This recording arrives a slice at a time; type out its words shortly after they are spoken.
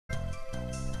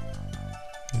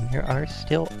there are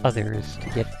still others to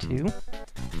get to.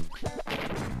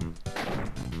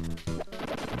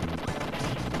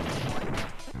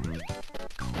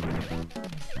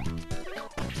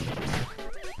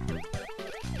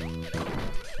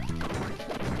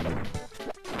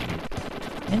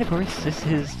 And of course, this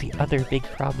is the other big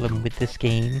problem with this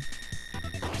game,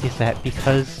 is that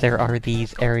because there are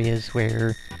these areas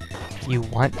where you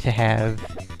want to have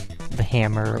the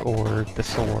hammer or the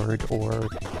sword or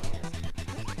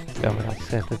what else?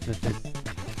 The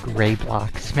gray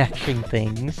block smashing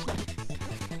things,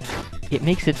 it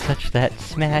makes it such that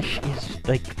smash is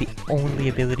like the only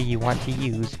ability you want to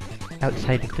use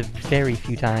outside of the very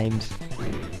few times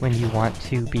when you want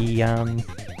to be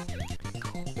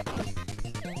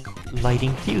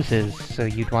lighting fuses, so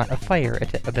you'd want a fire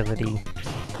ability.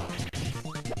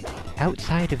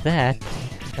 Outside of that,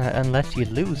 unless you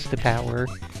lose the power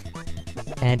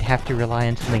and have to rely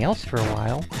on something else for a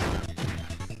while,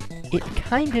 it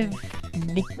kind of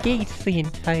negates the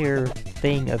entire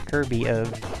thing of Kirby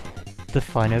of the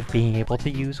fun of being able to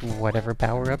use whatever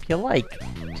power-up you like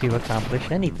to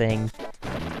accomplish anything.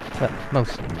 Well,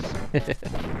 most things.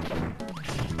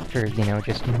 For, you know,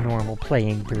 just normal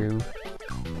playing through.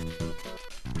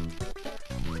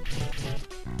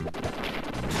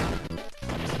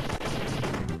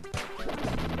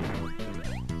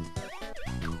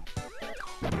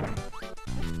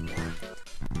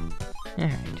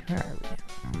 Alright, where are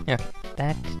we? Okay,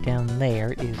 that down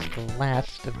there is the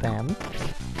last of them.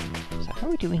 So how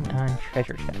are we doing on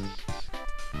treasure chests?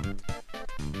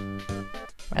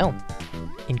 Well,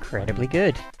 incredibly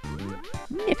good.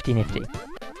 Nifty nifty.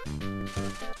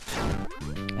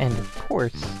 And of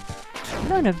course,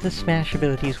 none of the smash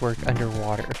abilities work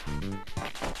underwater.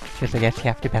 Because I guess you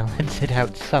have to balance it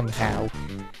out somehow.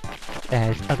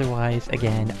 As otherwise,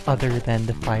 again, other than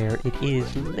the fire, it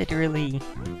is literally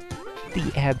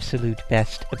the absolute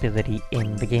best ability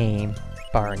in the game,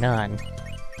 bar none.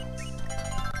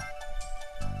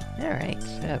 Alright,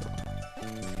 so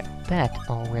got that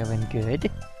all well and good.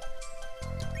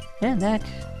 And that,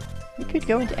 we could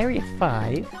go into Area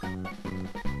 5.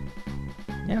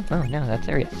 No, oh no, that's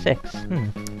Area 6.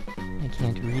 I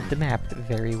can't read the map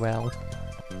very well.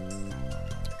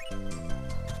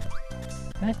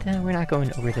 But we're not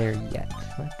going over there yet.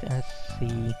 Let us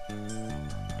see.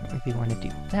 Don't really want to do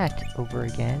that over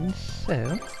again, so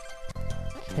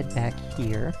let's head back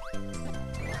here.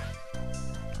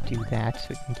 Do that so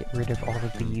we can get rid of all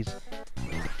of these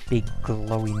big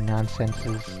glowy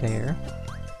nonsenses there.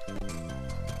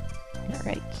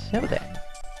 Alright, so then.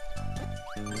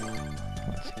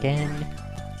 Once again.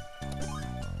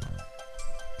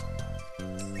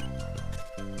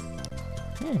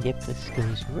 And yep, this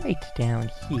goes right down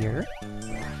here.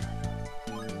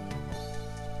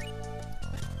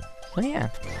 So yeah,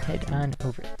 let's head on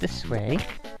over this way.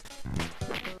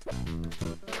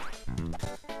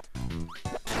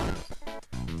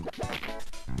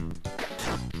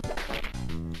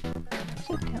 Was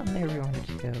it down there we wanted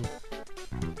to go?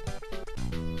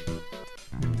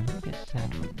 I guess that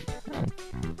would be fun.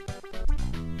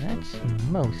 That's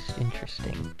most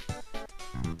interesting.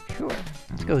 Sure,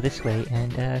 let's go this way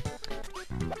and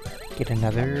get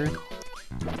another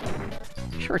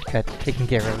shortcut taken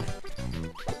care of.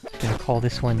 I'm gonna call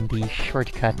this one the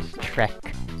Shortcut Trek.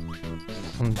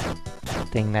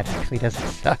 Something that actually doesn't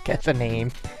suck as a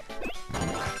name.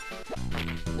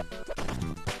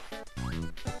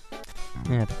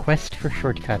 Yeah, the quest for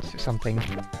shortcuts or something.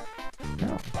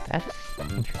 Oh, that's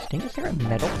interesting. Is there a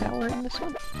metal power in this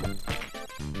one?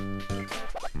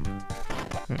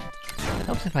 It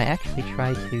helps if I actually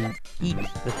try to eat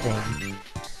the thing.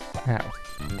 Oh,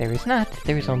 there is not.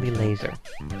 There is only laser.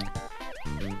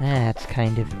 That's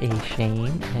kind of a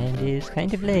shame, and is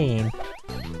kind of lame.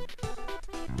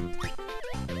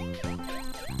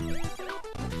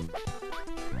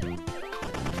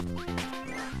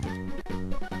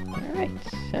 Alright,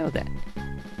 so then.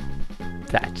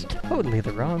 That's totally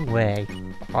the wrong way.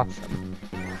 Awesome.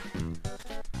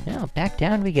 Now, back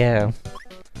down we go.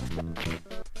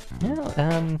 Now,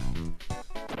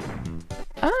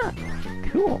 ah!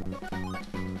 Cool!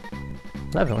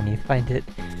 Love it when you find it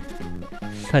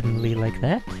suddenly like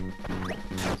that.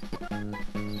 I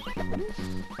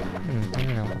don't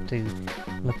know, I'll have to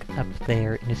look up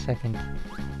there in a second.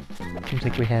 Seems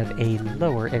like we have a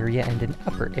lower area and an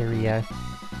upper area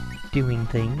doing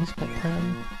things, but, I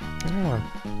don't know.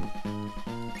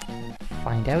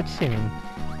 Find out soon.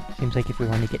 Seems like if we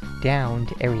want to get down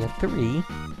to Area 3,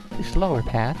 this lower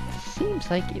path seems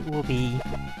like it will be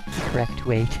the correct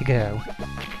way to go.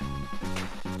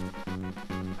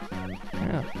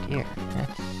 Oh dear,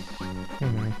 that's...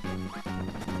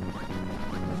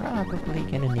 probably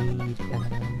gonna need, I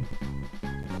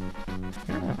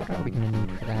don't know, what are we gonna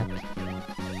need for that?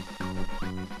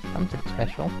 Something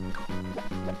special.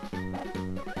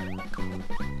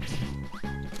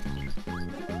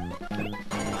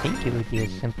 I think it would be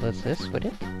as simple as this, would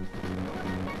it?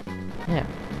 Yeah.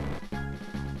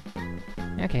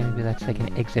 Okay, maybe that's like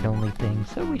an exit-only thing,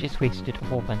 so we just wasted a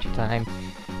whole bunch of time.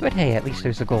 But hey, at least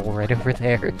there's a goal right over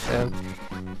there, so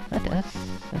let us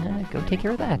go take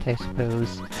care of that, I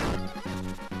suppose.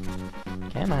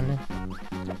 Come on.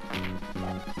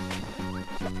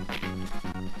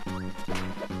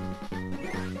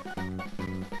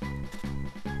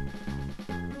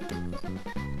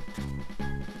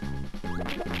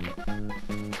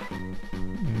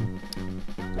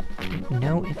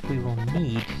 Know if we will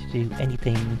need to do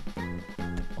anything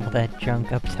all that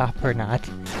junk up top or not.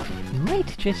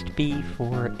 Might just be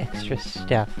for extra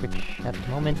stuff, which at the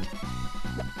moment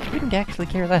I wouldn't actually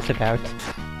care less about.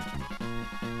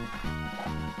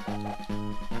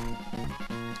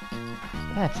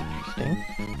 That's interesting.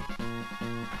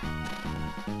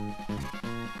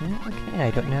 Yeah, okay,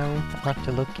 I don't know. I'll have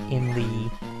to look in the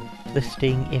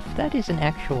listing if that is an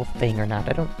actual thing or not.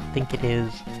 I don't think it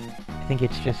is. I think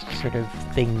it's just a sort of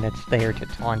thing that's there to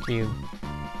taunt you.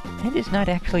 And is not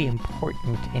actually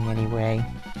important in any way.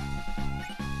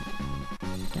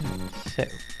 So,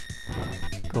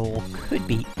 goal could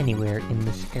be anywhere in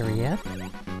this area.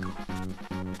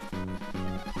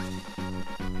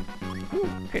 Ooh,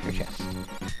 treasure chest.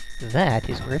 That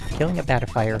is worth killing a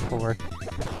batifier for.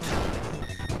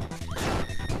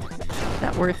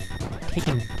 Not worth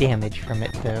taking damage from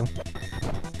it, though.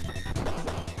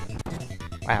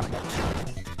 Wow.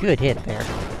 Good hit there.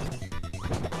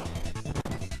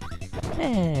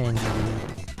 And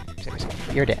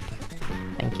seriously, you're dead.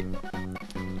 Thank you.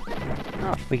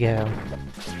 Off we go.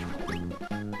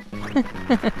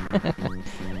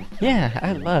 Yeah,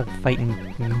 I love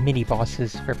fighting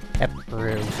mini-bosses for Pep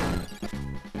Brew.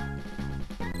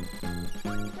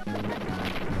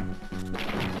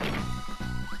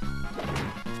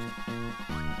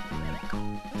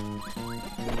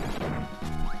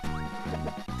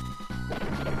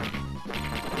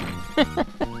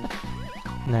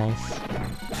 Nice.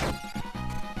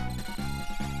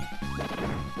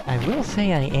 I will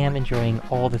say I am enjoying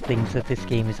all the things that this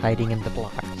game is hiding in the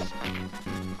blocks.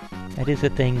 That is a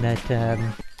thing that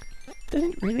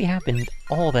doesn't really happen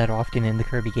all that often in the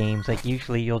Kirby games. Like,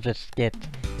 usually you'll just get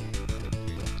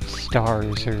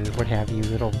stars or what have you,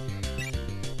 little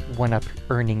one-up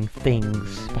earning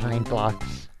things behind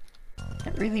blocks.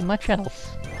 Not really much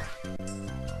else.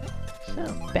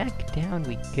 So, back down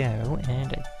we go,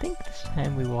 and I think this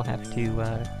time we will have to,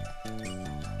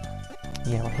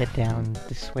 yeah, we'll head down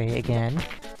this way again.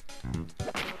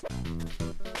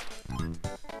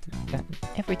 We've got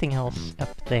everything else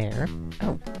up there.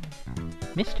 Oh,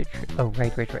 Mr. Oh,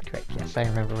 right. Yes, I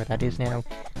remember where that is now.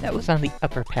 That was on the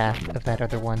upper path of that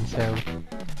other one, so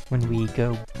when we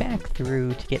go back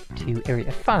through to get to Area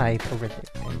 5 over there,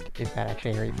 and is that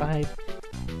actually Area 5?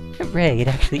 Hooray, it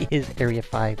actually is Area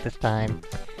 5 this time.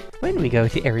 When we go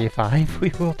to Area 5,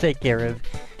 we will take care of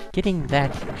getting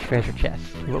that treasure chest.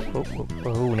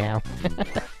 Whoa now.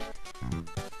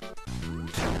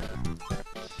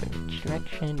 So, which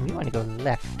direction? We want to go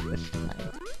left this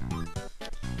time.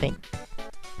 I think.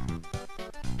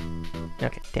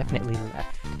 Okay, definitely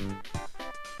left.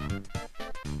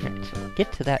 Alright, so we'll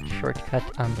get to that shortcut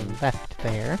on the left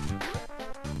there.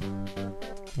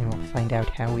 And we'll find out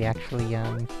how we actually,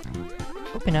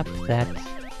 open up that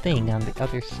thing on the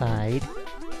other side.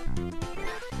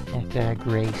 That,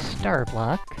 gray star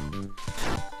block.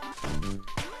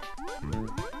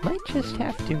 Might just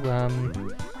have to,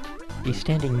 be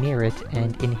standing near it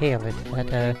and inhale it.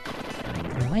 That,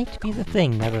 might be the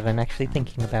thing, now that I'm actually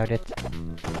thinking about it.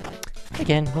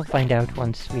 Again, we'll find out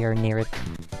once we are near it.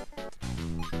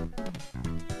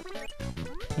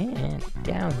 And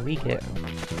down we go.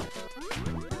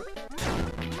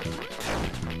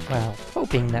 Well,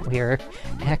 hoping that we are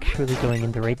actually going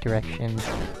in the right direction.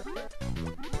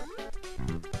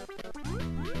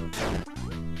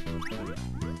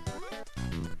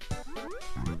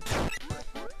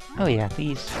 Oh yeah,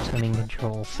 these swimming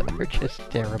controls are just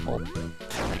terrible.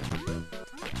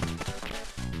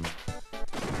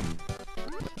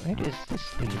 Where does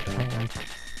this lead?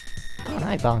 Oh,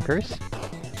 hi, Bonkers.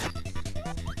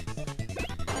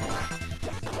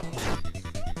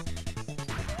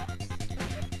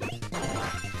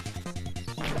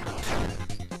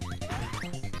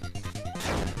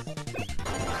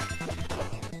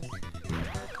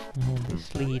 And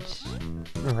this leads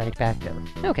right back there.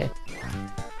 Okay.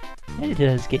 And it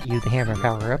does get you the hammer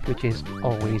power-up, which is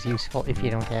always useful if you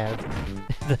don't have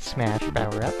the smash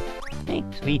power-up. Hey,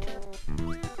 sweet.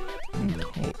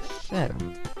 Okay, so...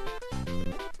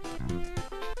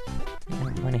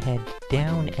 I want to head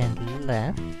down and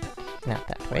left. Not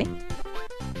that way.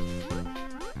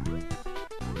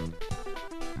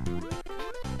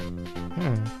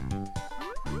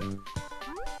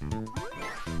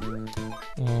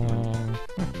 And...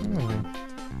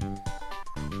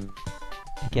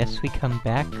 I guess we come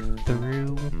back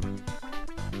through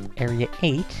Area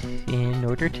 8 in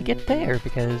order to get there,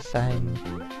 because I'm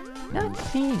not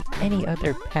seeing any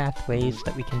other pathways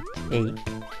that we can take.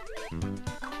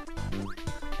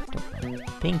 Don't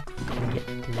think we can get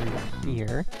through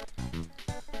here.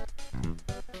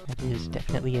 That is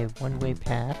definitely a one-way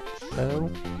path,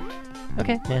 so...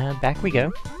 Okay, back we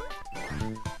go.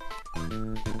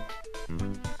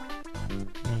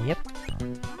 Yep.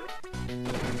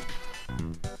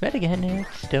 But again,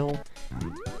 it's still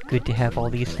good to have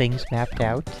all these things mapped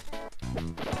out.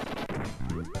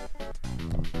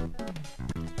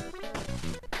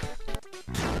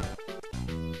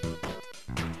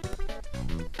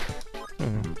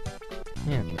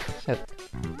 Yeah, okay, so...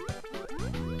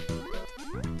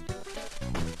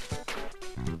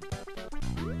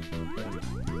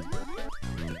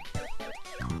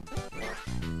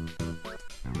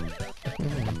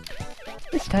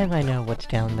 This time I know what's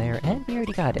down there, and we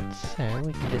already got it, so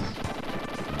we can just...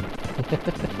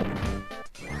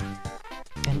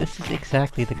 And this is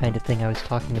exactly the kind of thing I was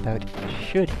talking about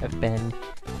should have been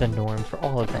the norm for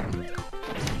all of them.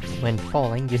 When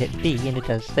falling, you hit B and it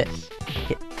does this.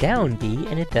 Hit down B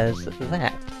and it does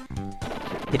that.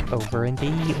 Hit over and B,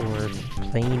 or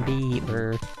plain B,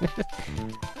 or...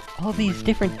 all these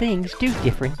different things do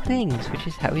different things, which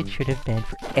is how it should have been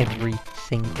for every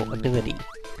single ability.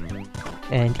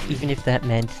 And even if that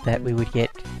meant that we would get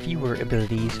fewer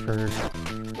abilities for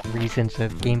reasons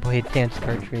of Game Boy Advance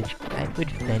cartridge, I would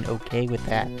have been okay with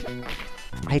that.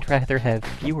 I'd rather have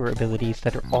fewer abilities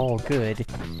that are all good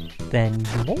than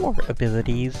more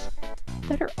abilities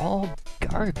that are all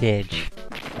garbage.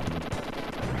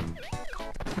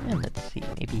 And let's see,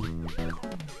 maybe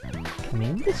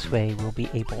coming this way we'll be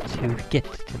able to get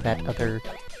to that other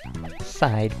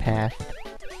side path.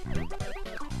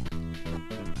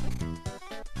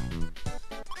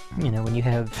 You know, when you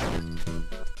have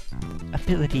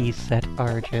abilities that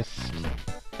are just...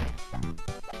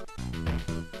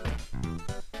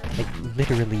 like,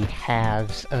 literally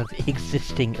halves of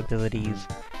existing abilities.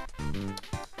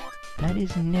 That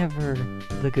is never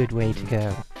the good way to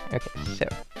go. Okay, so...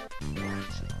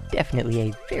 it's definitely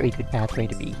a very good pathway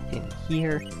to be in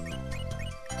here.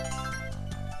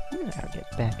 I'll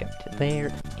get back up to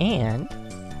there, and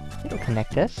it'll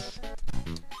connect us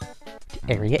to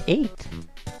Area 8.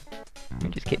 We're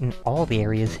just getting all the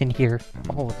areas in here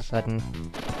all of a sudden.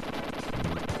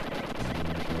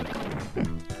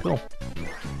 Cool.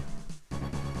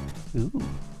 Ooh,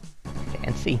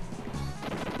 fancy.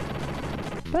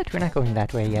 But we're not going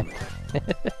that way yet. Yeah,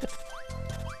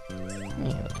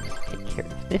 let's take care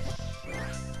of this.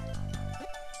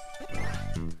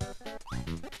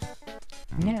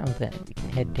 Now then, we can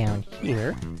head down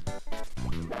here.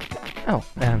 Oh,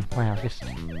 wow, just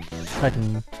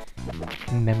sudden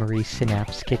memory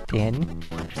synapse kicked in.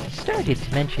 I started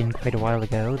to mention quite a while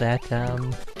ago that,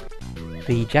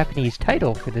 the Japanese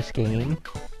title for this game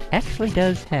actually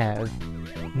does have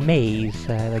maze,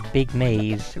 like big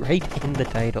maze, right in the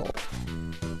title.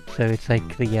 So it's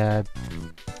like the,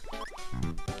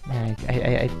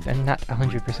 I'm not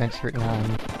 100% certain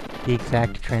on the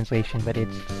exact translation, but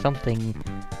it's something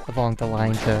along the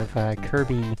lines of,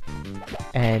 Kirby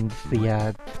and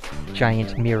the,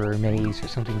 giant mirror maze, or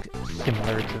something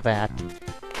similar to that.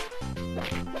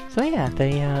 So yeah,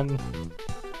 they,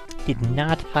 did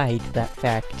not hide that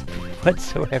fact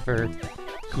whatsoever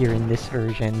here in this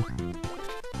version.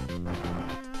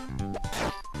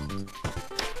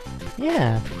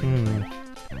 Yeah,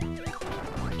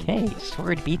 Okay,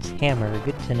 sword beats hammer,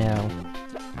 good to know.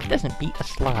 It doesn't beat a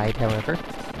slide, however.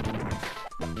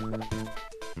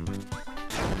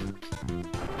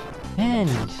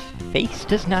 And face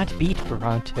does not beat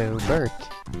Bronto Bert,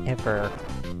 ever.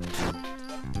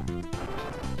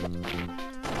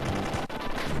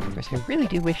 Of course, I really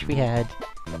do wish we had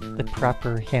the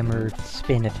proper hammer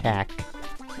spin attack.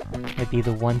 That'd be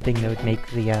the one thing that would make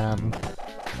the,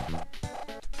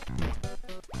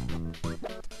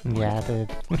 yeah, the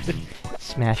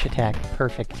smash attack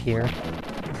perfect here.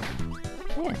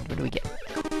 And what do we get?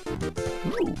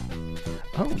 Ooh!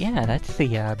 Oh yeah, that's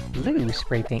the, blue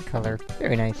spray paint color.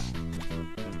 Very nice.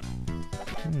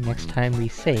 Next time we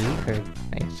save, or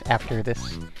I guess after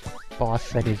this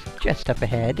boss that is just up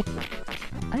ahead,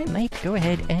 I might go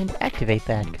ahead and activate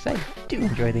that, because I do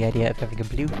enjoy the idea of having a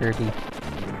blue Kirby.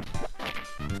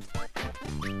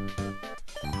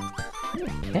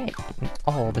 Okay,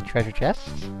 all the treasure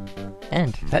chests.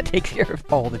 And that takes care of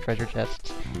all the treasure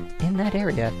chests in that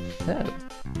area, so...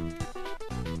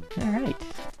 Alright,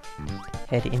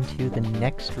 head into the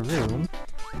next room,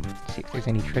 see if there's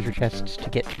any treasure chests to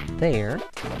get there,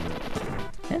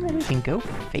 and then we can go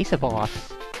face a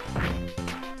boss.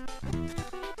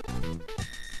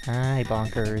 Hi,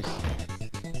 bonkers.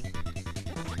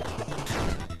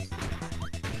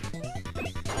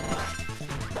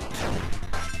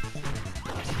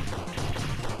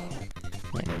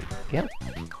 There we go.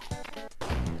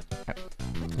 Oh,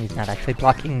 he's not actually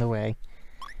blocking the way.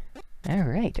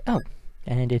 Alright, oh,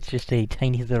 and it's just a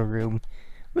tiny little room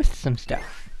with some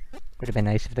stuff. Would have been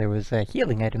nice if there was a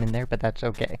healing item in there, but that's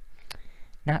okay.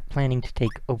 Not planning to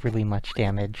take overly much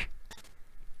damage.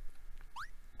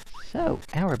 So,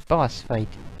 our boss fight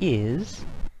is...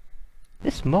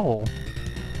 this mole,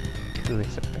 who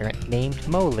is apparently named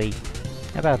Moley.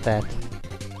 How about that?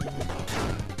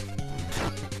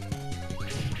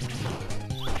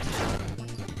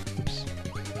 Oops.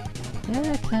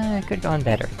 That could have gone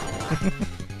better.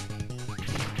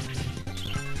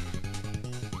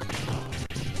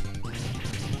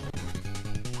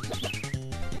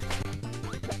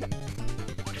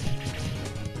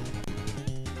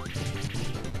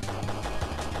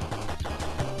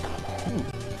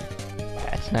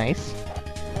 That's nice.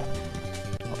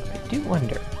 Although I do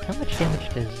wonder, how much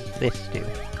damage does this do?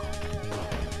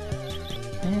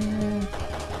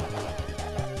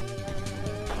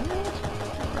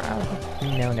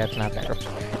 No, that's not better.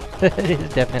 That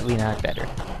is definitely not better.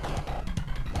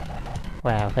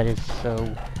 Wow, that is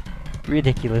so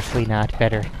ridiculously not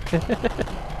better.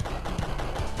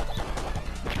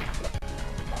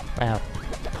 Wow.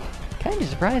 Kinda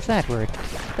surprised that worked,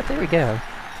 but there we go.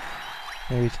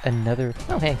 There's another...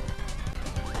 oh, hey.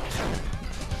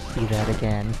 See that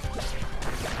again.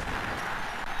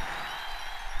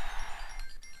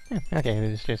 Okay, it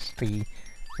was just the...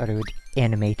 thought it would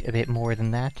animate a bit more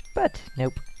than that, but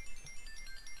nope.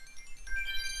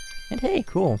 And hey,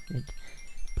 cool. It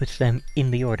puts them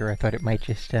in the order. I thought it might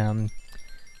just,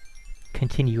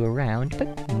 continue around,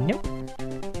 but nope.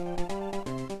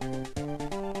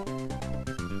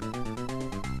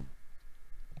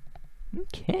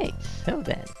 Okay, so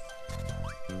then,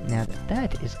 now that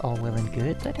that is all well and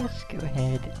good, let us go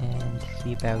ahead and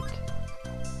see about,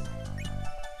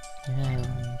 do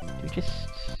we just,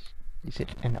 is it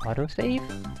an autosave?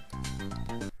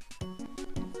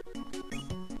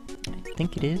 I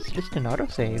think it is just an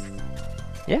autosave.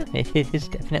 Yeah, it is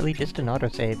definitely just an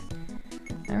autosave.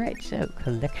 Alright, so,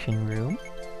 collection room.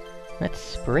 Let's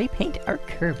spray paint our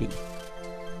Kirby.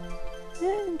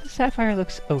 And the sapphire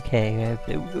looks okay.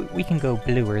 We can go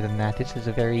bluer than that. This is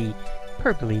a very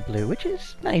purpley blue, which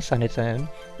is nice on its own,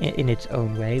 in its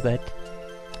own way, but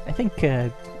I think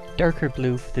darker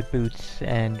blue for the boots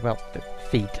and, well, the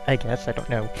feet, I guess. I don't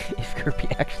know if Kirby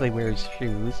actually wears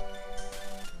shoes.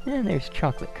 And there's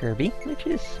Chocolate Kirby, which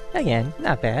is, again,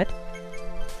 not bad.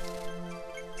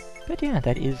 But yeah,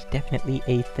 that is definitely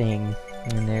a thing.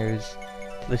 And there's,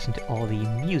 to listen to all the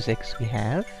musics we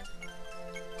have.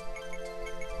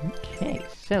 Okay,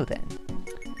 so then,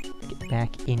 get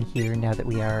back in here now that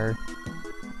we are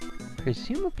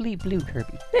presumably blue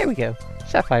Kirby. There we go!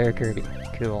 Sapphire Kirby.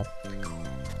 Cool.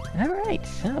 Alright,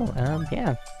 so,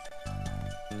 yeah.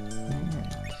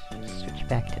 And switch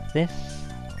back to this.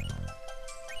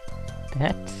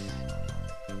 That...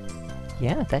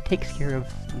 yeah, that takes care of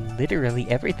literally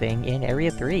everything in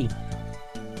Area 3.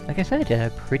 Like I said,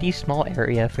 a pretty small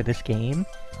area for this game.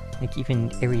 I think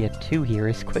even Area 2 here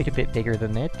is quite a bit bigger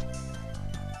than it.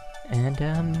 And,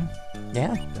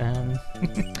 yeah,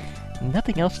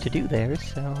 nothing else to do there,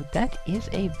 so that is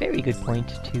a very good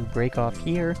point to break off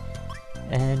here.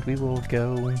 And we will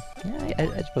go... yeah,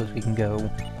 I suppose we can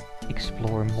go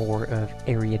explore more of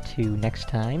Area 2 next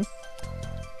time.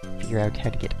 Figure out how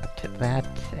to get up to that,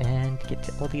 and get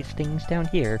to all these things down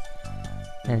here.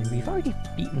 And we've already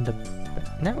beaten the...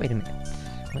 now, wait a minute.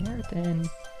 Where then...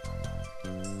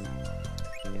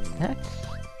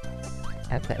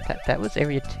 that was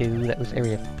Area 2, that was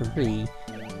Area 3.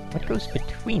 What goes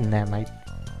between them?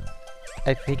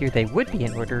 I figured they would be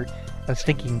in order. I was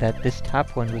thinking that this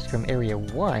top one was from Area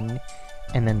 1,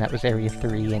 and then that was Area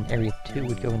 3, and Area 2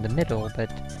 would go in the middle, but...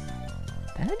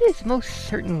 that is most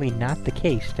certainly not the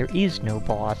case. There is no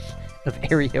boss of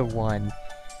Area 1.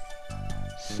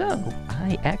 So,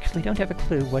 I actually don't have a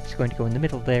clue what's going to go in the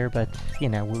middle there, but, you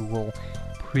know, we will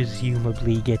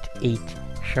presumably get 8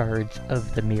 shards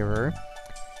of the mirror.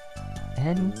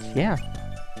 And yeah.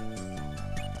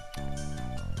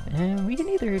 And we can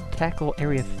either tackle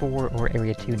Area 4 or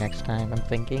Area 2 next time, I'm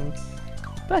thinking.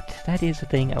 But that is a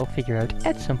thing I'll figure out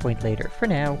at some point later. For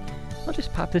now, I'll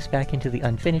just pop this back into the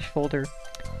unfinished folder.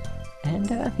 And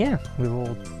yeah, we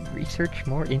will research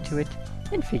more into it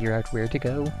and figure out where to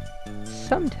go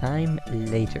sometime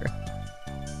later.